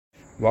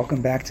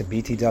Welcome back to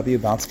BTW,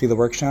 Tefilah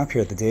Workshop,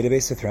 here at the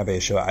database with Rabbi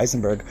Yeshua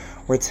Eisenberg,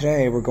 where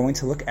today we're going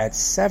to look at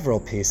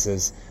several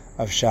pieces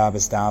of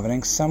Shabbos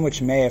Davening, some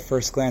which may at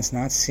first glance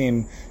not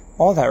seem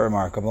all that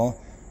remarkable,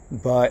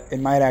 but it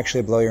might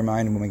actually blow your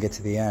mind when we get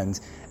to the end,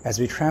 as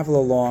we travel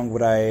along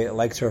what I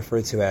like to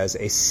refer to as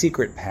a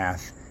secret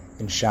path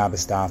in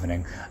Shabbos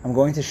Davening. I'm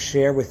going to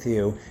share with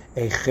you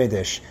a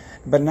chiddush,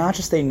 but not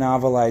just a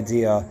novel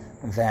idea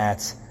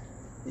that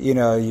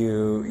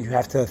you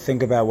have to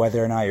think about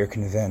whether or not you're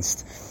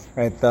convinced.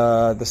 Right?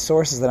 The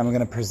sources that I'm going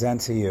to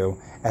present to you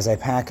as I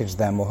package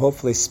them will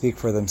hopefully speak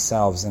for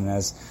themselves. And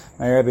as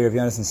my Rabbi Rav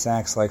Yonason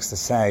Sachs likes to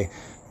say,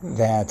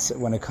 that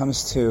when it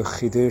comes to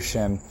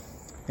chidushim,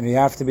 you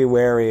have to be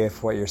wary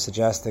if what you're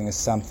suggesting is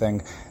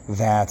something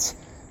that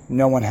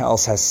no one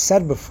else has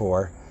said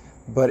before.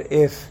 But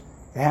if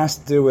it has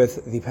to do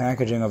with the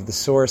packaging of the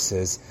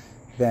sources,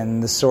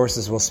 then the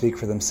sources will speak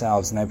for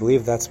themselves. And I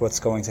believe that's what's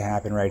going to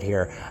happen right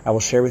here. I will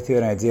share with you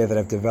an idea that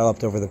I've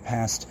developed over the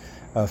past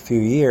few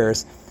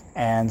years,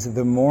 and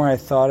the more I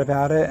thought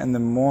about it and the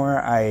more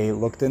I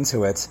looked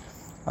into it,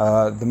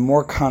 the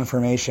more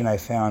confirmation I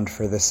found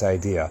for this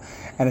idea.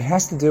 And it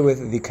has to do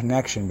with the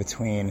connection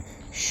between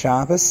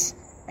Shabbos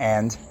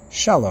and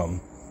Shalom.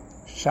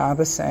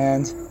 Shabbos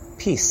and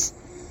peace.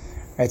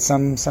 Right?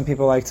 Some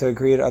people like to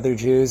greet other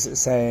Jews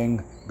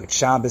saying Good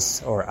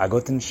Shabbos or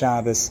Gotין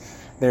Shabbos.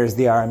 There's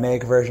the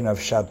Aramaic version of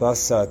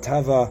Shabbos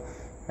Tava,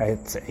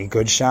 right? A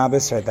good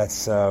Shabbos, right?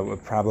 That's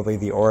probably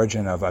the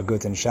origin of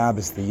Gutין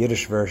Shabbos, the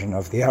Yiddish version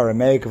of the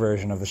Aramaic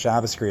version of the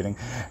Shabbos greeting.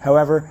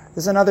 However,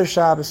 there's another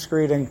Shabbos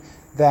greeting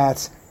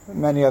that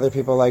many other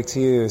people like to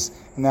use,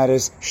 and that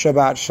is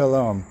Shabbat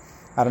Shalom.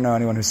 I don't know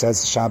anyone who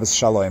says Shabbos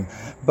Shalom,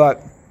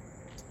 but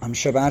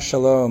Shabbat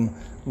Shalom,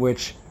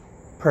 which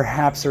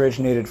perhaps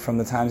originated from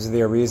the times of the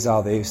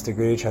Arizal. They used to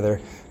greet each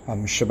other,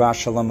 Shabbat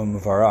Shalom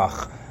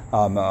U'Muvarach.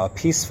 A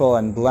peaceful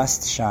and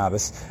blessed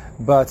Shabbos.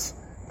 But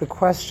the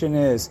question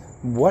is,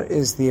 what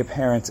is the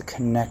apparent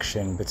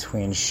connection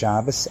between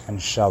Shabbos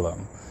and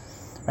Shalom?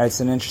 Right, it's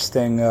an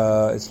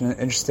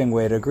interesting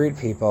way to greet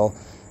people,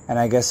 and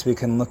I guess we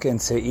can look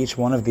into each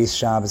one of these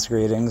Shabbos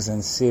greetings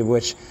and see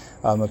which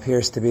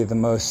appears to be the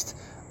most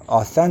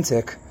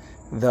authentic,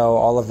 though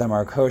all of them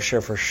are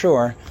kosher for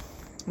sure.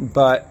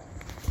 But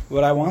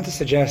what I want to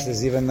suggest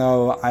is, even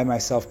though I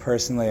myself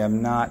personally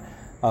am not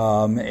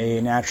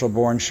a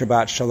natural-born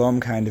Shabbat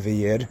Shalom kind of a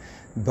Yid,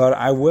 but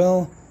I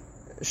will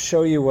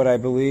show you what I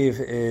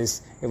believe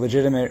is a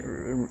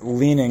legitimate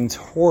leaning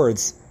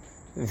towards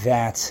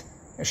that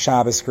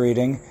Shabbos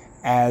greeting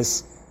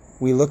as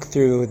we look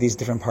through these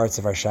different parts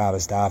of our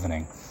Shabbos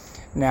Davening.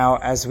 Now,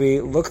 as we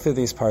look through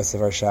these parts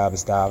of our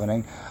Shabbos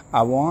Davening,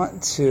 I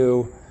want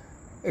to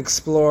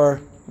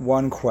explore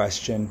one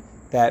question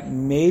that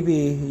maybe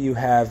you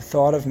have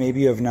thought of,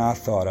 maybe you have not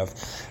thought of.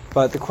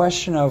 But the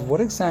question of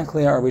what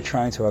exactly are we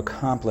trying to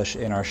accomplish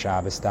in our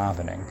Shabbos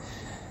davening?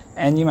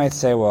 And you might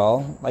say,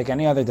 well, like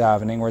any other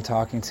davening, we're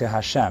talking to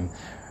Hashem,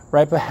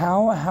 right? But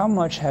how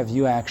much have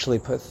you actually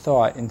put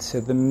thought into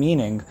the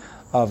meaning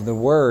of the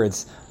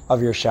words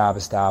of your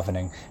Shabbos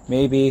davening?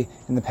 Maybe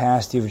in the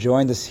past you've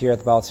joined us here at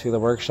the Tefilah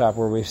Workshop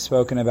where we've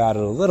spoken about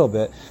it a little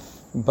bit,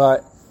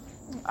 but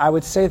I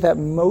would say that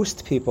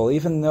most people,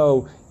 even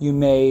though you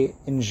may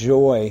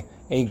enjoy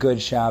a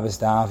good Shabbos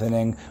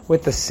davening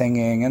with the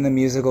singing and the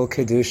musical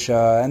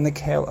kedusha and the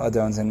kel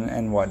adons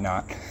and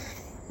whatnot,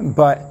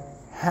 but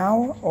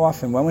how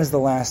often, when was the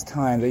last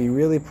time that you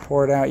really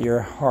poured out your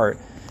heart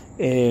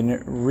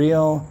in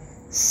real,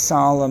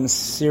 solemn,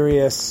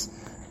 serious,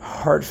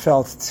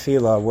 heartfelt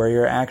tefillah, where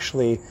you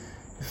actually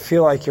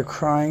feel like you're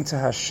crying to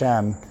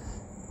Hashem,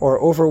 or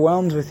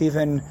overwhelmed with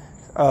even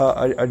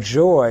a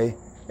joy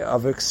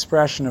of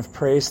expression of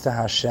praise to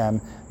Hashem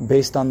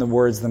based on the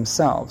words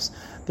themselves?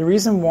 The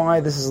reason why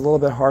this is a little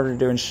bit harder to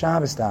do in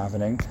Shabbos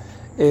davening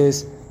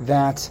is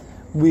that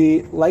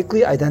we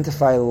likely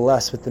identify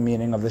less with the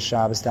meaning of the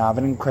Shabbos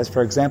davening, because,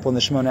 for example, in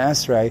the Shemona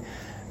Esrei,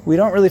 we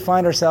don't really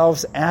find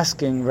ourselves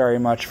asking very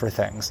much for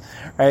things,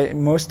 right?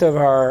 Most of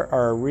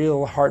our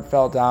real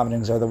heartfelt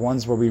davenings are the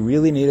ones where we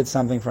really needed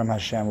something from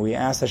Hashem. We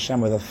asked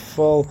Hashem with a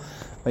full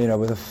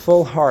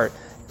heart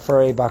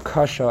for a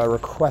bakasha, a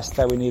request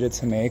that we needed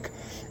to make.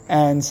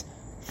 And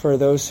for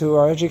those who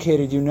are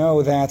educated, you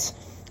know that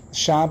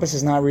Shabbos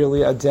is not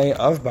really a day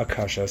of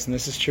bakashas, and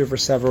this is true for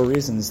several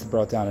reasons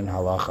brought down in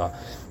halacha.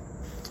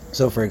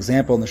 So, for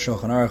example, in the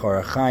Shulchan Aruch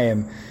or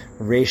Chaim,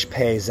 Reish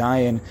Pei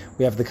Zayin,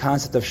 we have the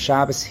concept of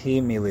Shabbos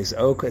Hi Milis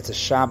Ok. It's a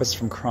Shabbos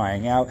from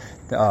crying out.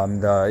 The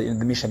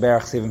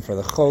Mishaberachs, even for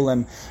the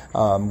Cholim,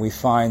 we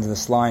find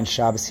this line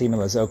Shabbos Hi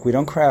Milis Ok. We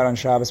don't cry out on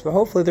Shabbos, but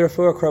hopefully the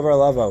Refuah Krovar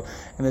Lavo.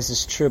 And this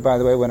is true, by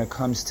the way, when it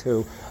comes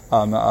to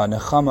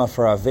Nechama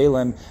for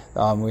Avelim.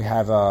 We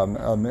have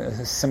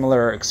a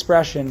similar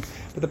expression,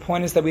 but the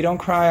point is that we don't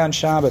cry on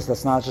Shabbos.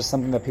 That's not just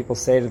something that people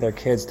say to their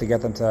kids to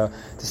get them to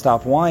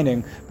stop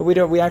whining, but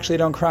we actually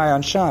don't cry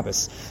on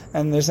Shabbos.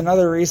 And there's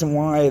another reason reason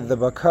why the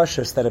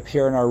bakashos that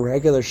appear in our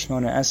regular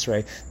Shemona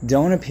Esrei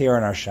don't appear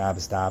in our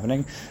Shabbos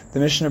davening. The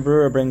Mishnah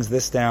Berurah brings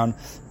this down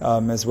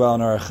as well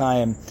in Orach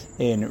Chaim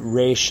in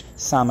Reish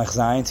Samach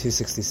Zayin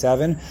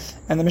 267,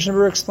 and the Mishnah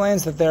Berurah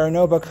explains that there are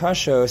no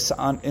bakashos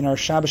in our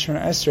Shabbos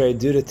Shemona Esrei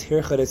due to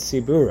Tircha de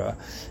Tzibura.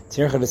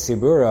 Tircha de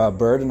Tzibura, a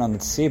burden on the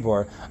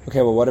Tzibur.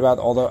 Okay, well, what about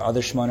all the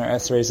other Shemona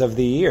Esreis of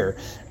the year,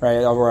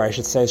 right? Or I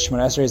should say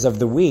Shemona Esreis of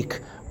the week,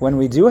 when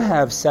we do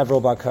have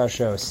several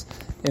bakashos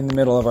in the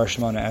middle of our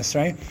Shemona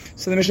Esrei.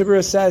 So the Mishnah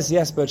Berurah says,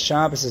 yes, but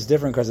Shabbos is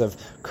different because of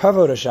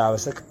kavod of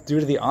Shabbos, like, due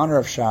to the honor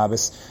of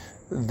Shabbos,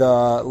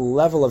 the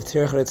level of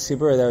tirchat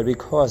tzibur that would be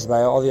caused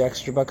by all the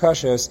extra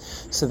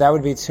bakashos, so that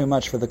would be too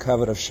much for the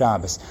kavod of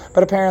Shabbos.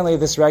 But apparently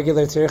this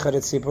regular tirchat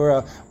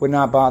tzibur would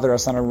not bother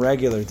us on a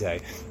regular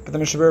day. But the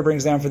Mishnah Berurah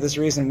brings down, for this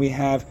reason we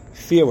have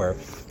fewer.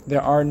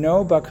 There are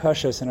no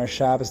bakashos in our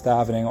Shabbos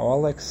davening,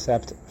 all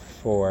except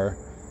for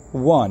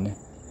one.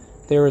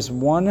 There is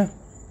one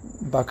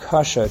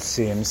bakasha, it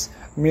seems.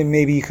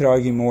 Maybe you could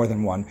argue more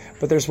than one,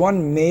 but there's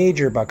one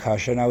major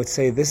bakasha, and I would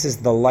say this is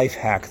the life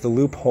hack, the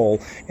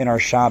loophole in our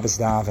Shabbos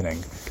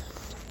davening.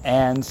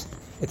 And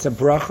it's a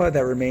bracha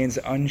that remains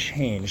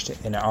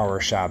unchanged in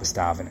our Shabbos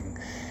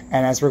davening.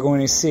 And as we're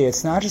going to see,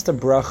 it's not just a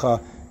bracha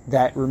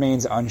that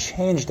remains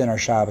unchanged in our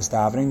Shabbos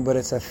davening, but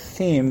it's a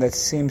theme that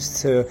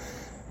seems to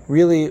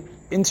really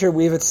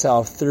interweave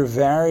itself through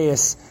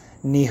various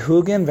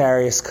nihugim,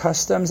 various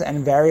customs,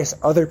 and various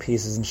other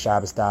pieces in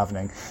Shabbos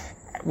davening.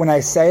 When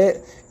I say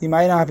it, you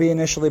might not be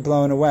initially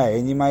blown away,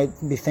 and you might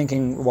be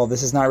thinking, well,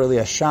 this is not really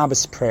a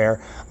Shabbos prayer.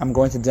 I'm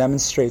going to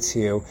demonstrate to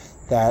you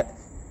that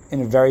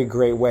in a very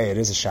great way it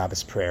is a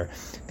Shabbos prayer.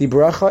 The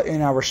bracha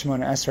in our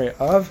Shemona Esrei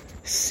of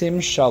Sim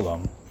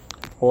Shalom,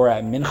 or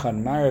at Mincha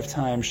and Ma'ariv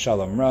time,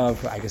 Shalom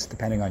Rav, I guess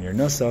depending on your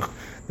nusach,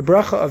 the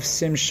bracha of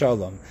Sim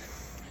Shalom,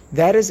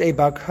 that is a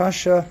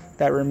bakasha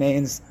that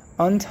remains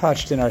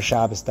untouched in our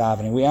Shabbos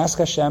davening. We ask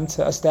Hashem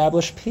to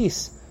establish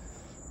peace,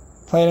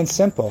 plain and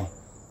simple.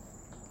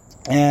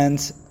 And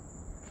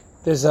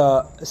there's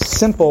a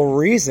simple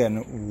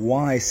reason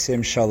why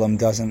Sim Shalom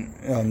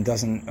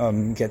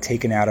doesn't get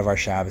taken out of our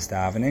Shabbos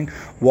davening.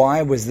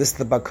 Why was this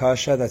the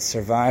bakasha that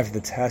survived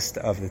the test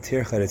of the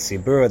Tircha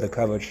Tzibur, the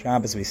Kavod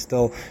Shabbos? We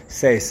still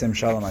say Sim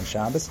Shalom on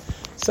Shabbos.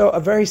 So a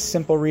very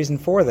simple reason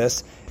for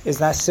this is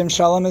that Sim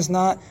Shalom is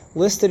not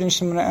listed in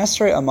Shemona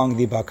Esrei among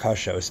the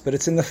bakashos, but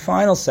it's in the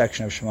final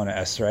section of Shemona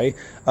Esrei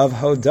of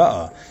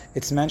Hoda'ah.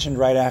 It's mentioned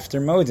right after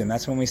Modim.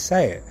 That's when we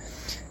say it.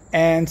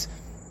 And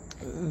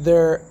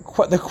the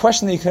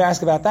question that you could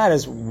ask about that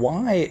is,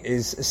 why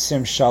is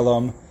Sim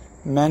Shalom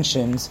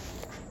mentioned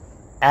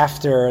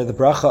after the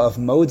bracha of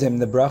Modim,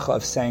 the bracha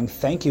of saying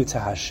thank you to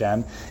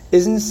Hashem?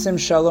 Isn't Sim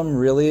Shalom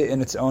really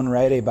in its own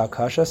right a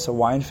bakasha? So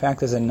why in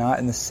fact is it not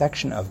in the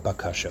section of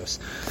bakashos?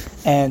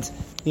 And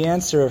the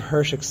answer of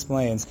Hirsch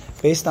explains,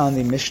 based on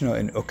the Mishnah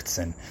in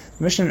Uktzin.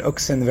 The Mishnah in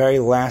Uktzin, the very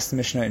last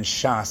Mishnah in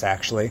Shas,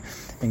 actually,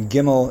 in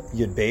Gimel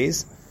Yud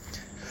Beis.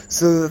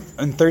 So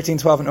in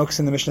 13:12 in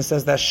Uktzin, the Mishnah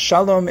says that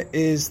Shalom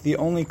is the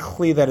only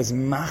kli that is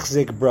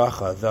machzik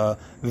bracha, the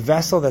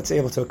vessel that's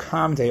able to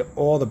accommodate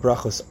all the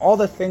brachos, all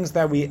the things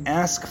that we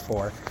ask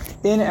for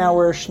in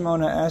our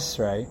Shemona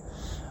Esrei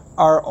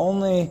are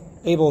only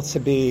able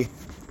to be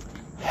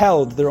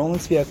held, they're only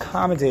to be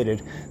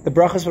accommodated. The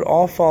brachos would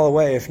all fall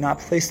away if not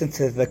placed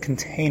into the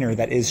container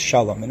that is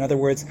Shalom. In other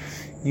words,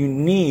 you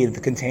need the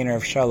container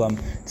of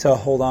Shalom to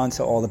hold on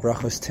to all the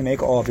brachos, to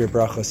make all of your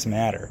brachos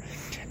matter.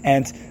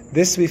 And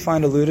this we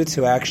find alluded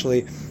to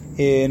actually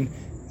in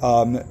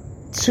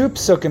two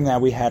psukim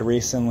that we had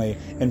recently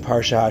in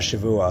Parsha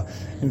HaShavua.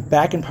 And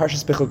back in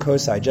Parshas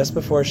Bechukosai, just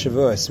before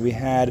Shavuos, we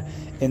had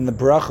in the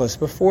brachos,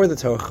 before the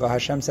Torah,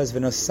 Hashem says,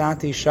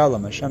 V'nosati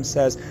Shalom. Hashem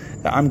says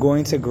that I'm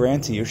going to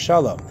grant to you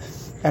Shalom.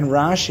 And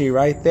Rashi,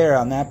 right there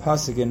on that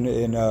pasuk in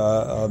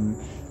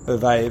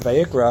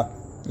Vayikra,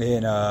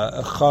 in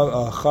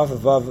Chav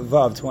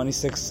Vav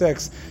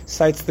 26:6,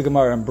 cites the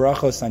Gemara in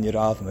Brachos on Yud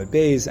Aleph and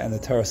Beis and the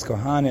Taras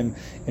Kohanim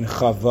in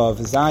Chav Vav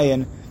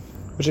Zayin,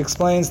 which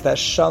explains that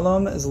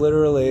Shalom is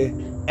literally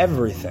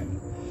everything.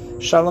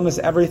 Shalom is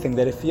everything.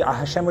 That if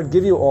Hashem would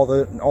give you all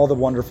the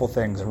wonderful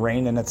things,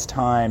 rain in its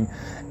time,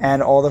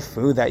 and all the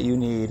food that you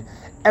need,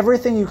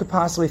 everything you could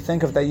possibly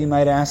think of that you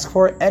might ask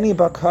for, any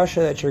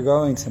bakasha that you're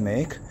going to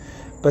make.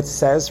 But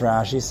says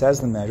Rashi, says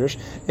the Medrash,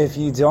 if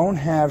you don't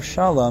have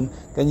Shalom,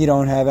 then you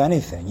don't have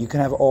anything. You can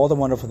have all the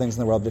wonderful things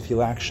in the world, but if you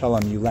lack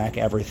Shalom, you lack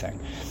everything.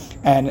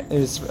 And it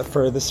is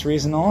for this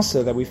reason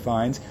also that we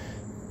find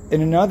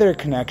in another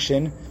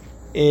connection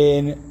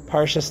in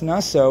Parshas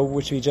Naso,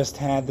 which we just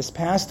had this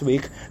past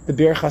week, the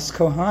Birchas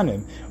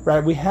Kohanim.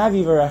 Right? We have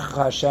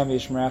Yivarecha Hashem,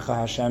 Yishmerecha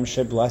Hashem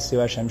should bless you,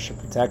 Hashem should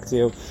protect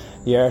you,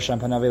 Yer Hashem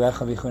panav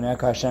elecha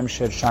v'chuneka, Hashem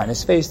should shine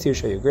His face to you,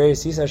 show you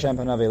grace, Yis Hashem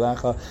panav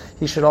elecha,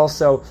 He should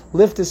also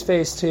lift His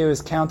face to you,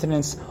 His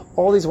countenance,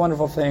 all these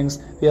wonderful things,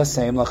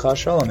 V'yasem lacha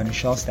shalom, and He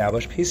shall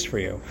establish peace for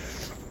you.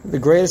 The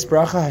greatest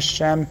bracha,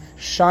 Hashem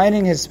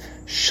shining His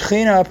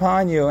Shechina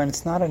upon you, and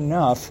it's not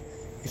enough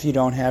if you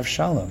don't have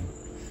Shalom.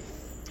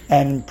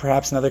 And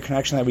perhaps another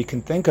connection that we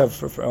can think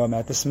of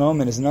at this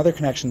moment is another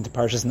connection to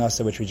Parshas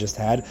Nasa, which we just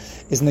had,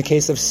 is in the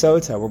case of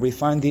Sota, where we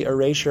find the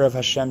erasure of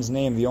Hashem's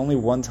name, the only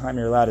one time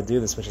you're allowed to do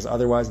this, which is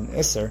otherwise an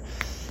Isser.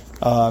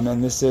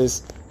 And this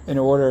is in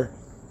order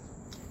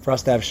for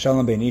us to have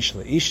Shalom Bein Ish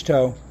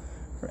Le'ishto,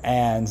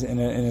 and in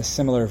a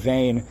similar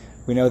vein,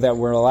 we know that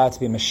we're allowed to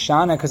be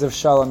Meshana because of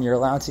Shalom. You're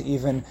allowed to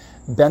even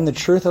bend the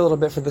truth a little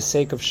bit for the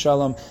sake of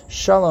Shalom.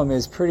 Shalom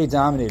is pretty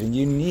dominating.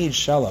 You need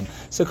Shalom.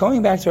 So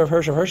going back to Rav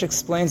Hirsch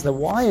explains that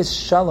why is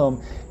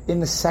Shalom in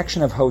the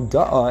section of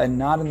Hoda'ah and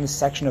not in the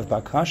section of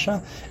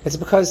Bakasha? It's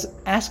because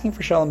asking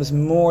for Shalom is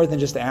more than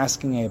just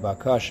asking a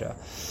Bakasha.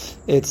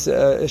 It's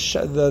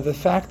the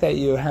fact that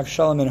you have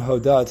Shalom in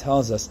Hoda'ah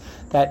tells us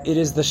that it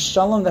is the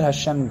Shalom that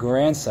Hashem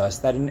grants us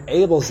that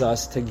enables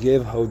us to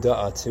give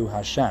Hoda'ah to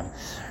Hashem.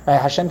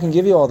 Hashem can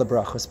give you all the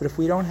brachos, but if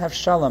we don't have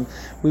Shalom,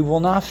 we will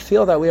not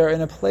feel that we are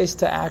in a place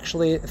to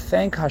actually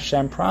thank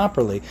Hashem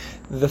properly.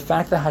 The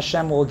fact that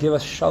Hashem will give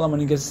us Shalom when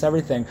He gives us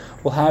everything,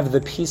 will have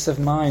the peace of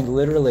mind,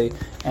 literally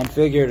and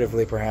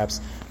figuratively perhaps,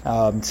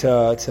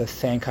 to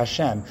thank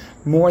Hashem.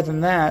 More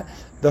than that,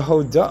 the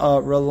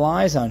Hoda'ah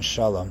relies on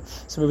Shalom.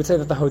 So we would say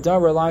that the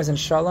Hoda'ah relies on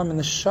Shalom, and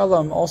the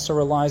Shalom also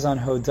relies on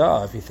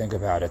Hoda'ah, if you think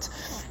about it.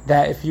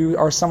 That if you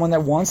are someone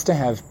that wants to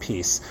have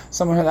peace,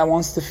 someone that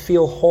wants to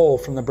feel whole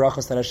from the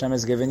brachos that Hashem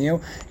has given you,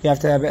 you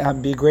have to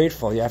be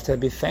grateful. You have to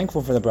be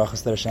thankful for the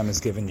brachos that Hashem has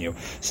given you.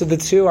 So the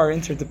two are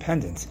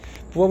interdependent.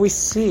 But what we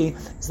see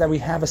is that we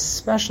have a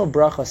special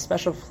bracha, a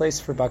special place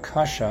for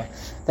bakasha,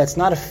 that's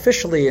not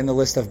officially in the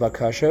list of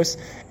bakashos,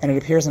 and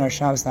it appears in our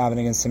Shabbos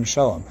Davening and Sim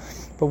Shalom.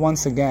 But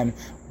once again,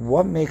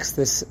 what makes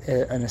this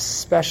an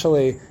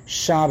especially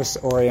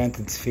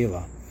Shabbos-oriented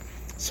Tefilah?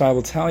 So I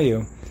will tell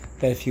you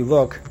that if you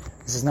look,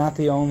 this is not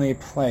the only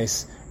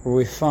place where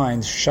we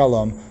find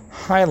Shalom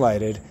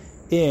highlighted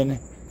in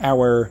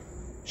our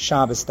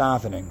Shabbos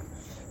Davening.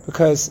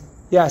 Because,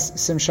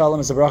 yes, Sim Shalom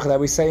is a bracha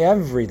that we say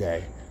every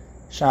day,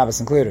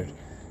 Shabbos included.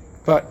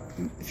 But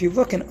if you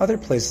look in other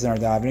places in our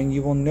davening,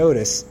 you will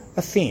notice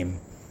a theme.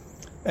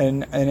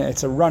 And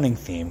it's a running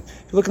theme.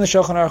 If you look in the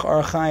Shulchan Aruch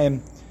Orach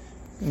Chaim,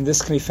 and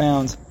this can be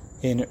found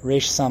in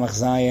Reish Samach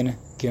Zayin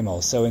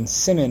Gimel. So in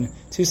Siman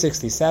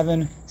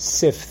 267,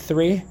 Sif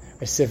 3,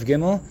 or Sif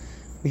Gimel,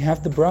 we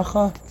have the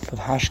bracha of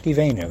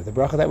Hashkivenu, the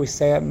bracha that we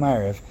say at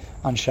Ma'ariv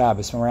on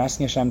Shabbos, when we're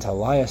asking Hashem to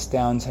lie us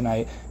down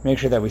tonight, make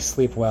sure that we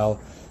sleep well.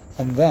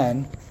 And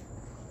then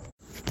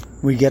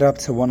we get up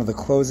to one of the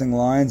closing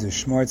lines,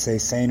 Ushmor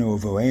Tzeisenu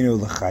Uvoenu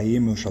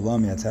L'chaim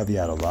U'Shalom Yatev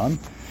Yad Olam,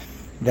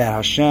 that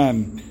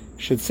Hashem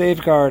should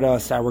safeguard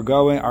us, our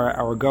going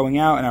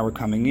out and our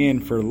coming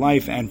in, for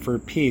life and for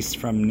peace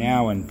from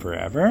now and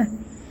forever.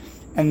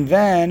 And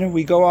then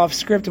we go off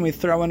script and we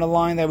throw in a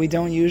line that we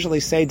don't usually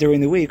say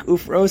during the week,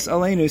 Ufros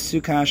Aleinu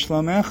Sukkah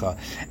Shlomecha.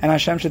 And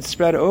Hashem should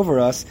spread over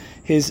us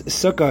His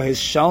sukkah, His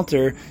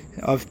shelter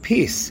of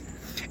peace.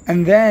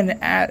 And then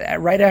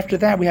right after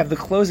that we have the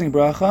closing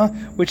bracha,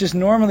 which is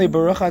normally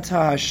Baruch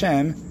Atah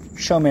Hashem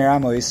Shomer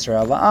Amo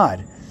Yisrael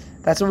La'ad.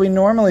 That's what we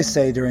normally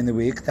say during the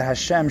week, that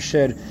Hashem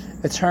should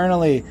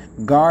eternally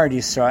guard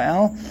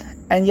Yisrael.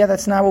 And yet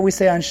that's not what we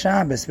say on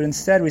Shabbos, but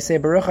instead we say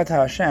Baruch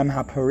Atah Hashem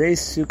HaParei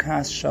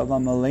Sukkah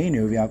Shalom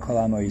Aleinu V'al Kol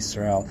Amo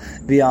Yisrael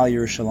V'al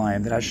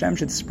Yerushalayim, that Hashem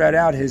should spread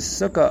out His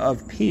sukkah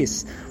of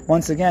peace,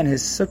 once again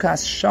His sukkah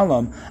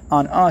Shalom,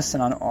 on us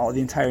and on all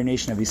the entire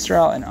nation of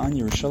Yisrael and on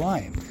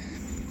Yerushalayim.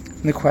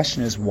 And the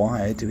question is,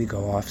 why do we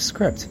go off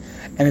script?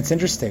 And it's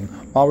interesting,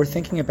 while we're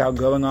thinking about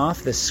going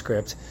off this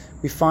script,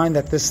 we find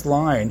that this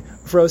line,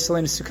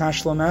 V'rosalenu Sukkah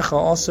Shlomecha,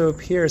 also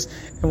appears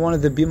in one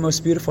of the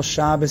most beautiful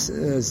Shabbos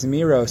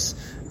Zmiros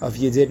of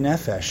Yedid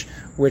Nefesh,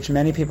 which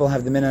many people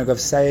have the minhag of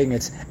saying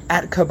it's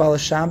at Kabbalah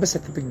Shabbos,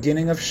 at the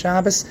beginning of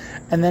Shabbos,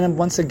 and then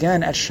once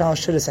again at Shal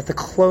Shidduch, at the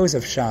close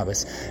of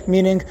Shabbos.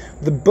 Meaning,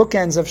 the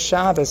bookends of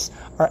Shabbos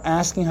are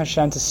asking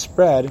Hashem to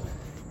spread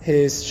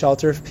His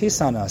shelter of peace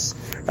on us.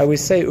 We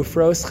say,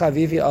 Ufros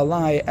chavivi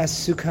alai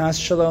es sukkah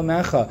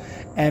shalomecha,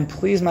 and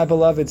please, my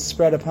beloved,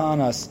 spread upon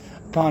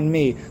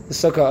me, the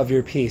sukkah of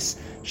your peace.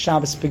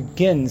 Shabbos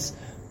begins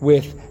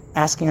with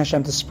asking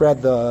Hashem to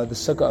spread the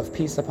sukkah of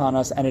peace upon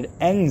us, and it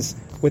ends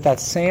with that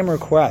same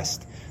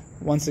request.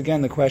 Once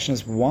again, the question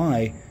is,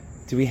 why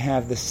do we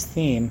have this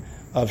theme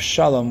of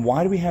Shalom?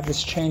 Why do we have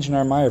this change in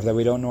our Ma'ariv that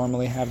we don't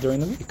normally have during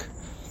the week?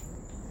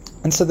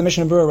 And so the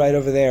Mishnah Berurah right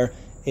over there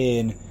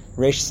in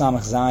Reish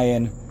Samach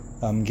Zayin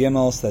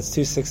Gimel, so that's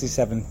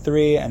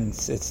 267.3, and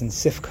it's in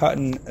Sif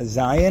Katan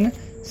Zayin,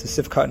 so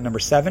Sif Katan number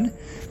 7.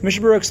 The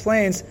Mishnah Berurah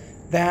explains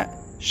that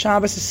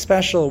Shabbos is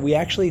special. We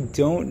actually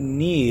don't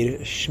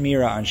need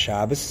Shmira on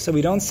Shabbos, so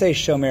we don't say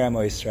Shomer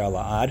Amo Yisrael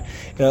La'ad.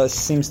 It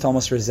seems to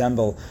almost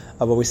resemble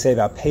what we say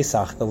about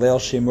Pesach, the Leil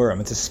Shimurim.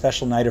 It's a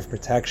special night of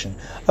protection.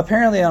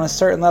 Apparently, on a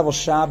certain level,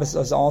 Shabbos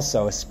is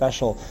also a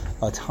special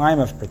time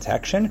of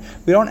protection.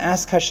 We don't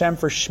ask Hashem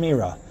for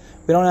Shmira.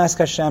 We don't ask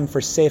Hashem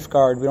for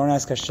safeguard. We don't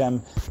ask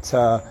Hashem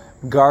to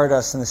guard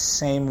us in the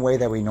same way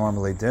that we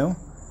normally do.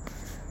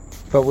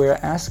 But we're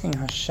asking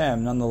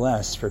Hashem,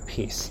 nonetheless, for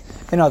peace.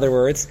 In other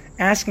words,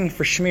 asking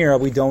for Shmira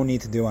we don't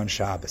need to do on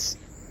Shabbos.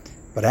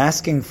 But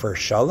asking for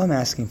shalom,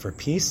 asking for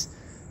peace,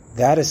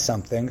 that is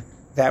something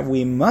that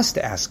we must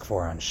ask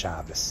for on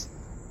Shabbos.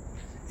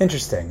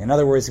 Interesting. In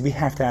other words, we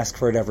have to ask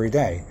for it every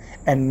day,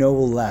 and no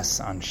less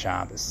on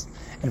Shabbos.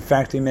 In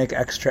fact, we make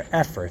extra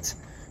effort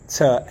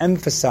to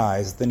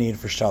emphasize the need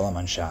for shalom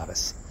on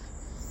Shabbos.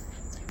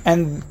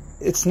 And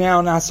it's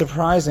now not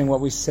surprising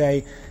what we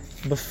say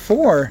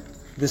before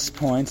this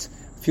point.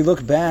 If you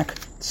look back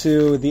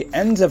to the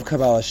end of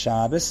Kabbalah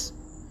Shabbos,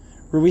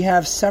 where we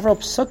have several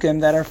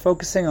psukim that are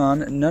focusing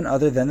on none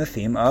other than the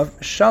theme of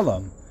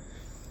shalom.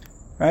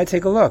 Right?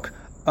 Take a look.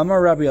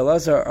 Amar Rabbi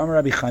Elazar, Amar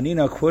Rabbi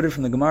Chanina, quoted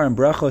from the Gemara in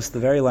Brachos, the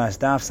very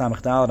last daf,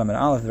 Samach Daled Amid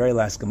Aleph, the very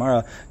last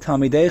Gemara.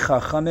 Talmidei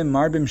Chachamim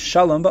marbim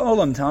shalom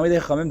ba'olam.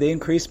 Talmidei Chachamim, they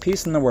increase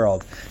peace in the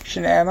world.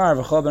 Shnei Amar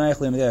v'chol b'nayich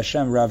li'midei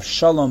Hashem rav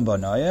shalom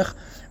b'nayich.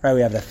 Right,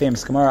 we have the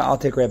famous Gemara, Al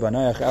Tekrei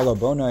b'nayich elo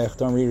b'nayich.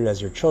 Don't read it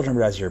as your children,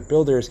 but as your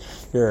builders,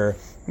 your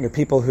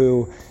people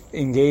who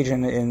engage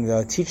in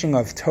the teaching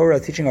of Torah,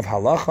 teaching of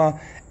halacha,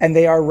 and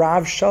they are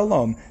rav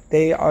shalom.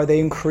 They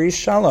increase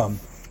shalom.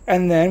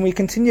 And then we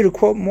continue to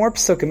quote more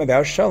psukim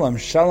about shalom.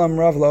 Shalom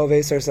rav lo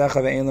ve'sarsecha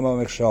ve'ein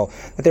lemo mikshol.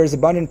 That there is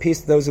abundant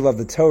peace to those who love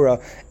the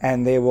Torah,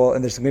 and there's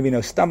going to be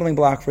no stumbling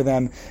block for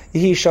them.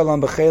 Yihi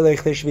shalom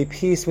b'chelech. There should be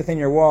peace within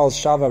your walls.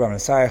 Shalva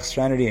b'masayach,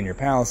 serenity in your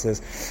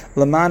palaces.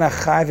 Lamana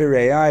chai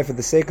v're'ai, for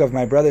the sake of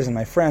my brothers and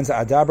my friends.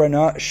 Adabra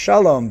na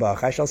shalom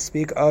bach. I shall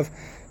speak of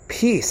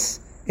peace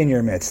in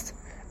your midst.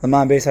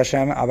 Laman beis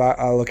Hashem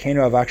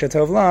alokeinu avaksha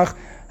tov lach.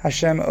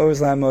 Hashem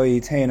oz lamo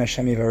yitein.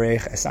 Hashem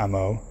yivarech es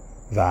amo.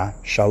 Va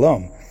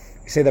shalom.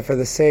 We say that for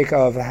the sake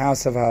of the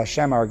house of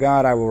Hashem, our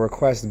God, I will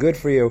request good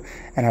for you,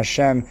 and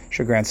Hashem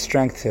should grant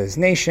strength to His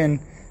nation,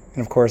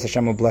 and of course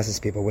Hashem will bless His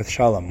people with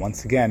shalom.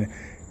 Once again,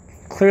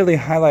 clearly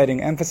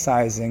highlighting,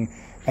 emphasizing,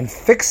 and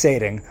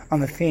fixating on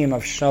the theme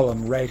of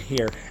shalom right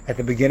here at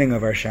the beginning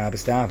of our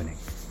Shabbos Davening.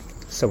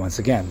 So once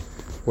again,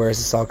 where is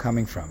this all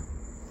coming from?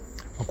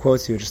 I'll quote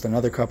to you just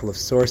another couple of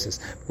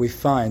sources. We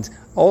find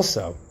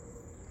also,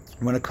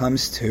 when it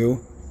comes to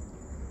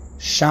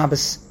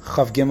Shabbos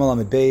Chav Gimel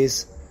Amid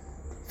Beis,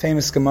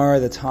 famous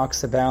Gemara that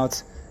talks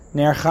about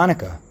Ner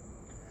Chanukah.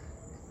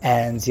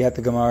 And yet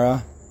the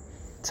Gemara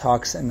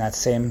talks in that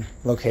same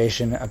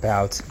location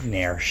about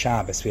Ner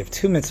Shabbos. We have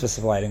two mitzvahs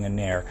of lighting a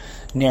Ner.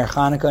 Ner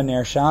Chanukah,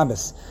 Ner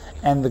Shabbos.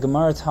 And the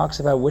Gemara talks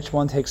about which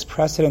one takes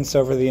precedence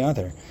over the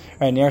other.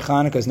 Right, Ner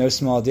Chanukah is no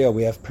small deal.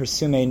 We have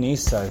Persume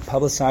Nisa,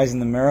 publicizing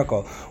the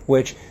miracle,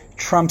 which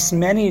trumps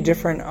many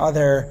different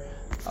other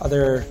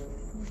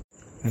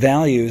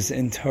values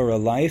in Torah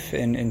life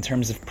in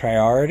terms of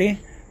priority,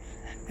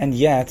 and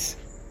yet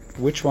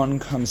which one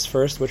comes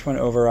first, which one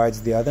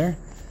overrides the other?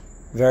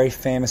 Very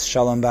famous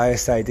Shalom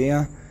Bayis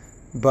idea,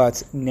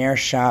 but Ner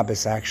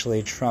Shabbos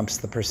actually trumps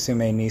the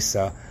Persume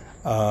Nisa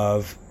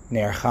of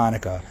Ner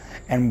Chanukah.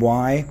 And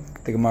why?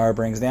 The Gemara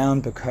brings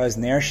down, because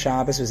Ner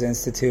Shabbos was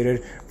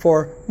instituted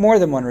for more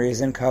than one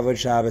reason, Kavod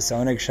Shabbos,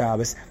 Oneg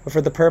Shabbos, but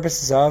for the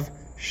purposes of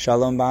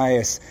Shalom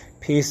Bayis,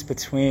 peace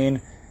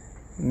between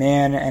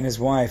man and his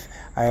wife.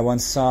 I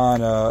once saw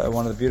in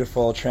one of the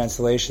beautiful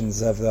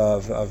translations of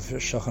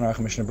Shulchan Aruch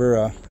Mishnah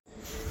Berurah,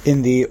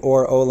 in the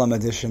Or Olam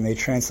edition, they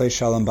translate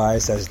Shalom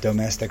Bayis as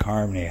domestic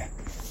harmony.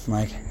 I'm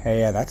like, hey,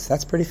 yeah,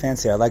 that's pretty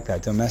fancy. I like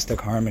that,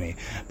 domestic harmony.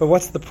 But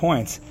what's the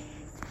point?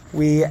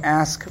 We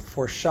ask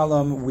for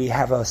shalom. We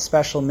have a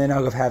special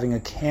minhag of having a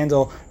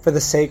candle for the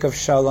sake of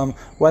shalom,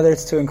 whether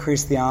it's to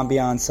increase the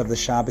ambiance of the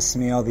Shabbos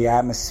meal, the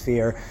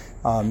atmosphere,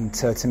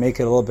 to make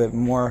it a little bit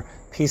more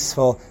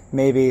peaceful,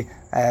 maybe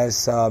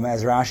as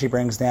Rashi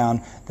brings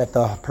down, that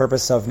the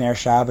purpose of Ner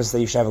Shabbos is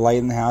that you should have light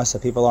in the house so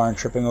people aren't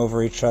tripping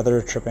over each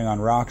other, tripping on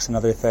rocks and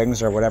other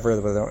things, or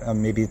whatever,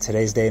 maybe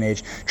today's day and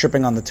age,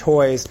 tripping on the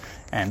toys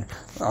and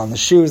on the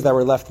shoes that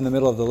were left in the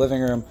middle of the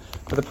living room.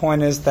 But the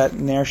point is that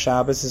Ner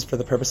Shabbos is for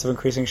the purpose of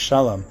increasing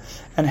shalom.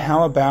 And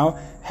how about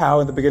how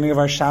at the beginning of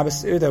our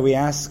Shabbos Uda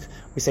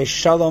we say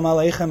Shalom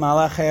Aleichem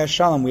Malachei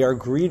Shalom. We are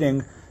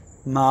greeting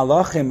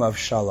Malachim of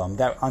Shalom,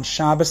 that on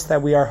Shabbos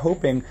that we are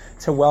hoping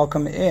to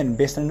welcome in,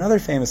 based on another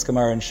famous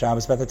Gemara in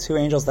Shabbos about the two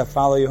angels that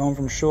follow you home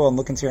from shul and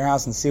look into your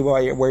house and see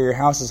where your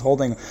house is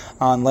holding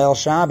on Leil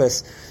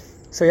Shabbos.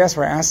 So yes,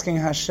 we're asking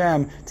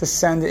Hashem to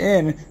send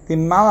in the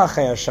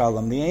Malachei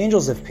Shalom, the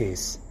angels of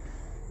peace.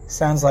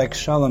 Sounds like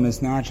Shalom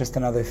is not just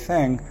another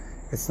thing,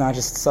 it's not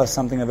just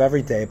something of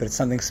every day, but it's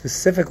something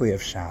specifically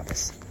of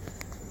Shabbos.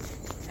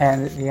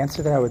 And the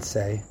answer that I would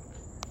say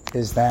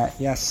is that,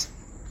 yes,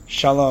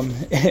 Shalom,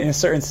 in a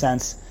certain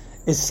sense,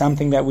 is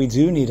something that we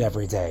do need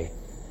every day.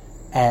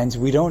 And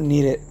we don't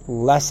need it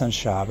less on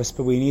Shabbos,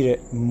 but we need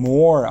it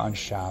more on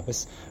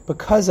Shabbos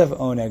because of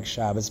Oneg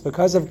Shabbos,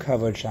 because of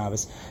Kavod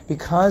Shabbos,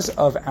 because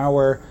of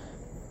our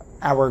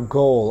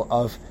goal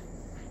of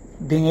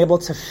being able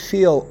to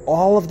feel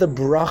all of the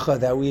bracha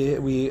that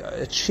we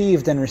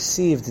achieved and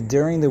received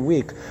during the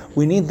week.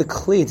 We need the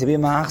kli to be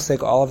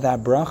ma'achzik all of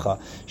that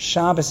bracha.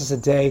 Shabbos is a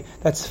day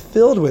that's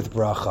filled with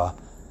bracha.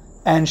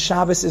 And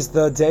Shabbos is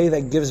the day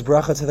that gives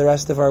bracha to the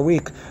rest of our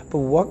week. But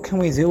what can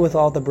we do with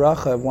all the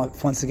bracha?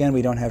 Once again,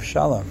 we don't have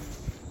shalom.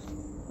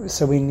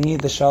 So we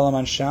need the shalom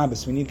on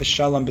Shabbos. We need the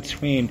shalom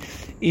between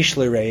Ish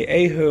L'Rei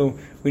Ehu.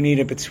 We need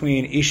it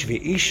between Ish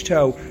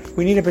V'Ishto.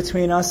 We need it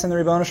between us and the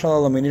Ribono Shel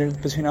Olam. We need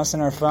it between us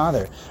and our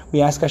Father.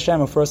 We ask Hashem,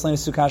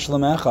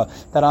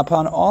 that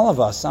upon all of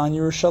us, on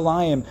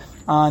Yerushalayim,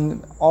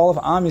 on all of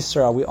Am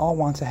Yisrael, we all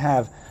want to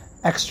have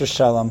extra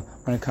shalom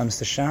when it comes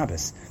to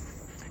Shabbos.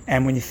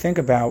 And when you think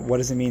about what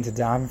does it mean to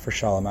daven for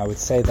shalom, I would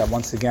say that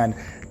once again,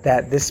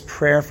 that this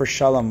prayer for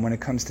shalom when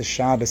it comes to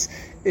Shabbos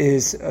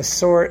is a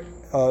sort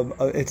of,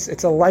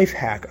 it's a life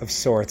hack of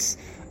sorts,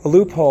 a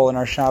loophole in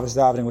our Shabbos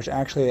davening, which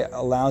actually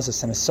allows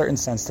us in a certain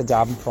sense to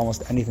daven for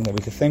almost anything that we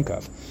could think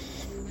of.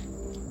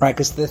 Right,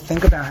 because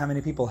think about how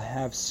many people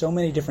have so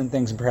many different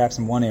things, perhaps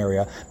in one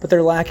area, but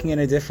they're lacking in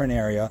a different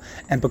area,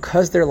 and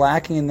because they're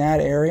lacking in that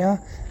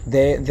area,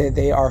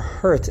 they are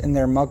hurt in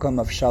their makom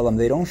of shalom.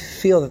 They don't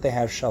feel that they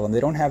have shalom. They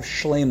don't have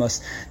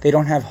shleimus. They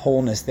don't have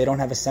wholeness. They don't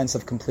have a sense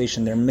of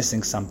completion. They're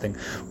missing something.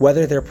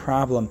 Whether their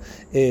problem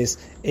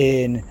is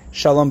in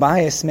shalom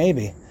bayis,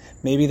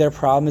 maybe their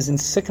problem is in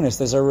sickness.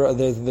 They need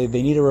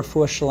a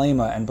refuah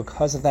shlema, and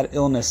because of that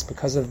illness,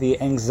 because of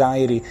the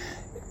anxiety,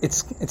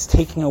 it's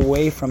taking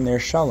away from their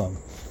shalom.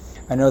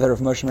 I know that Rav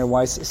Moshe Meir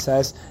Weiss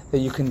says that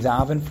you can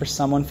daven for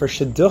someone for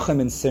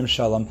shidduchim in sim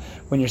shalom.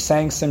 When you're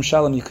saying sim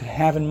shalom, you could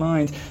have in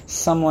mind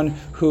someone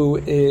who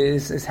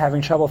is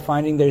having trouble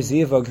finding their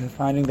zivug,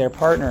 finding their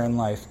partner in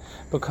life,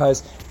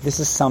 because this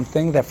is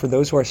something that for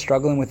those who are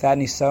struggling with that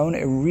nison,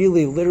 it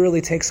really literally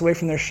takes away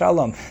from their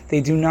shalom.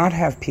 They do not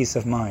have peace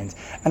of mind.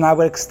 And I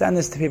would extend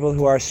this to people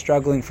who are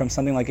struggling from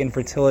something like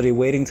infertility,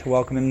 waiting to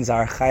welcome in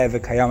Zar Chaya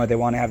V'Kayama. They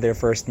want to have their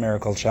first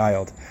miracle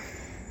child.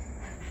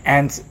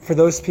 And for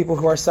those people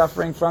who are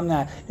suffering from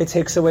that, it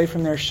takes away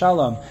from their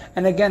shalom.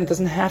 And again, it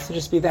doesn't have to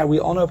just be that. We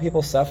all know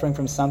people suffering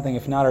from something.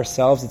 If not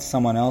ourselves, it's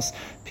someone else.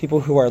 People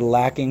who are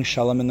lacking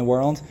shalom in the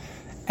world.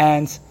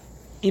 And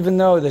even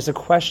though there's a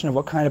question of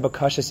what kind of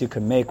bakashas you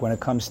can make when it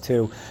comes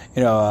to,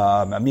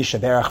 a misha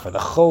berach for the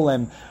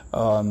cholim,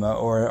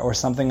 or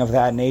something of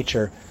that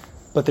nature,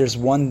 but there's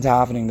one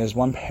davening, there's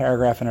one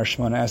paragraph in our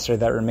Shemona Esrei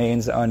that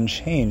remains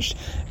unchanged.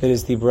 It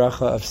is the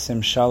bracha of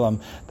Sim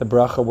Shalom, the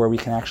bracha where we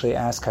can actually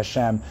ask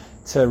Hashem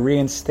to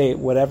reinstate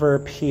whatever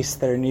peace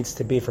there needs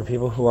to be for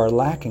people who are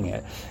lacking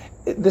it.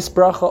 This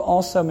bracha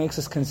also makes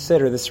us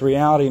consider, this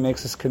reality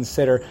makes us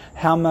consider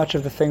how much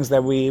of the things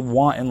that we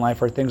want in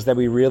life are things that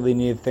we really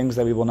need, things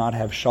that we will not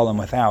have shalom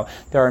without.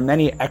 There are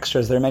many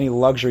extras, there are many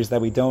luxuries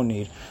that we don't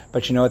need,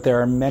 but you know what,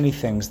 there are many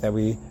things that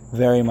we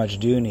very much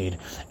do need.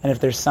 And if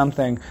there's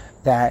something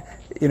that,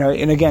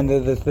 and again,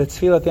 the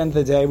Tefilah at the end of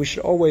the day, we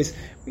should always,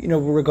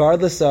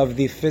 regardless of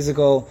the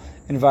physical,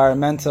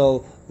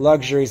 environmental,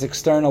 luxuries,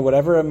 external,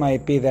 whatever it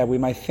might be that we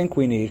might think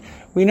we need,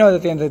 we know that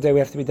at the end of the day we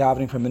have to be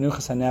davening for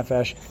menuchas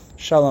hanefesh,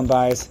 shalom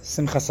bayis,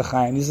 simchas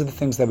hachayim. These are the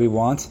things that we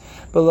want.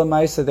 But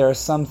l'maisa, there are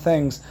some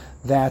things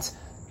that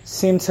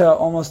seem to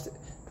almost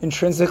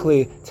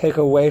intrinsically take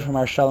away from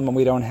our shalom when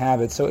we don't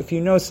have it. So if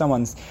you know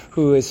someone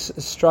who is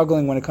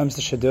struggling when it comes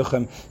to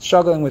shidduchim,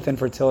 struggling with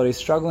infertility,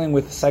 struggling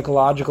with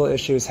psychological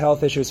issues,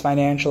 health issues,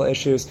 financial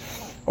issues,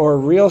 or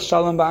real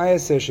shalom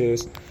bayis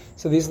issues,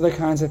 so these are the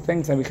kinds of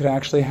things that we could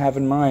actually have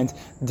in mind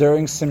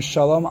during Sim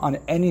Shalom on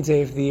any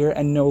day of the year,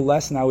 and no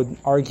less, and I would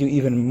argue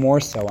even more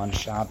so on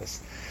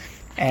Shabbos.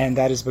 And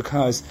that is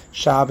because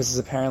Shabbos is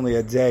apparently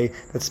a day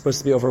that's supposed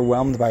to be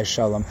overwhelmed by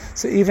Shalom.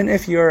 So even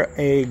if you're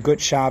a good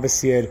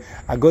Shabbos Yid,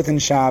 a Guttin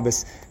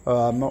Shabbos,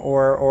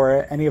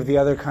 or any of the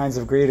other kinds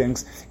of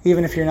greetings,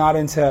 even if you're not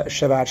into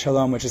Shabbat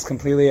Shalom, which is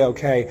completely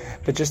okay,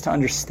 but just to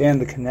understand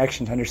the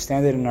connection, to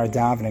understand it in our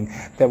davening,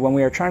 that when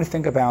we are trying to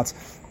think about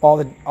all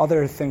the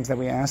other things that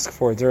we ask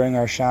for during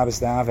our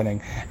Shabbos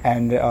davening,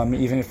 and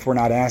even if we're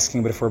not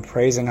asking, but if we're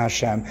praising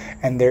Hashem,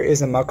 and there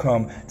is a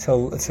makom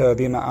to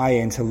be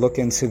ma'ayin, to look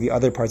into the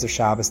other parts of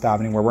Shabbos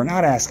davening where we're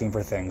not asking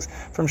for things,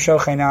 from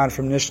Shochenan,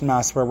 from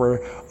Nishmas, where we're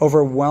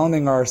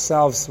overwhelming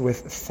ourselves with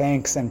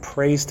thanks and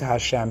praise to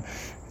Hashem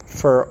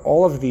for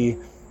all of the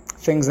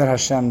things that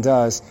Hashem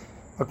does.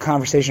 A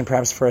conversation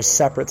perhaps for a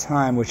separate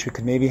time, which we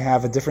could maybe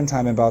have a different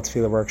time in Baal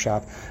Tefilah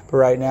workshop. But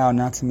right now,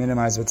 not to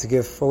minimize, but to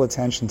give full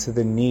attention to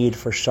the need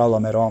for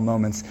shalom at all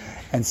moments,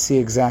 and see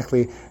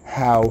exactly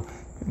how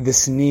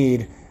this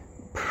need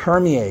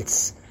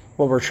permeates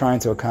what we're trying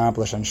to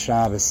accomplish on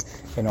Shabbos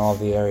in all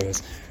the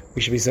areas.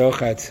 We should be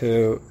zocha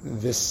to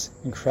this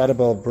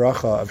incredible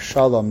bracha of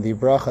shalom, the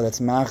bracha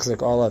that's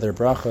machzik all other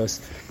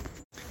brachos.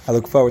 I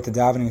look forward to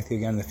davening with you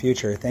again in the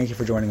future. Thank you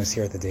for joining us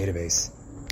here at the database.